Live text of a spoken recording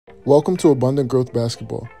Welcome to Abundant Growth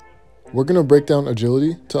Basketball. We're going to break down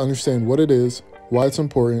agility to understand what it is, why it's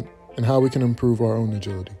important, and how we can improve our own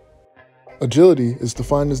agility. Agility is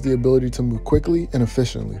defined as the ability to move quickly and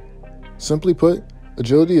efficiently. Simply put,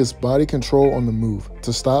 agility is body control on the move,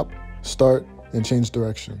 to stop, start, and change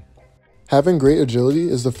direction. Having great agility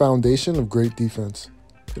is the foundation of great defense.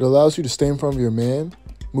 It allows you to stay in front of your man,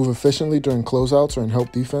 move efficiently during closeouts or in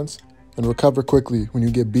help defense, and recover quickly when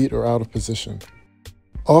you get beat or out of position.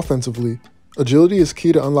 Offensively, agility is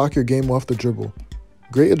key to unlock your game off the dribble.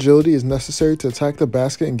 Great agility is necessary to attack the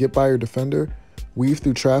basket and get by your defender, weave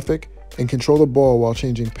through traffic, and control the ball while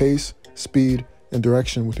changing pace, speed, and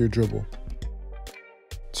direction with your dribble.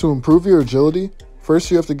 To improve your agility,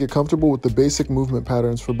 first you have to get comfortable with the basic movement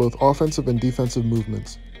patterns for both offensive and defensive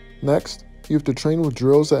movements. Next, you have to train with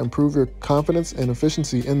drills that improve your confidence and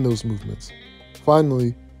efficiency in those movements.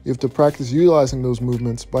 Finally, you have to practice utilizing those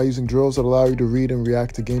movements by using drills that allow you to read and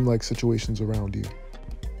react to game-like situations around you.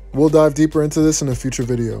 We'll dive deeper into this in a future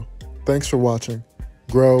video. Thanks for watching.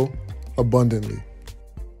 Grow abundantly.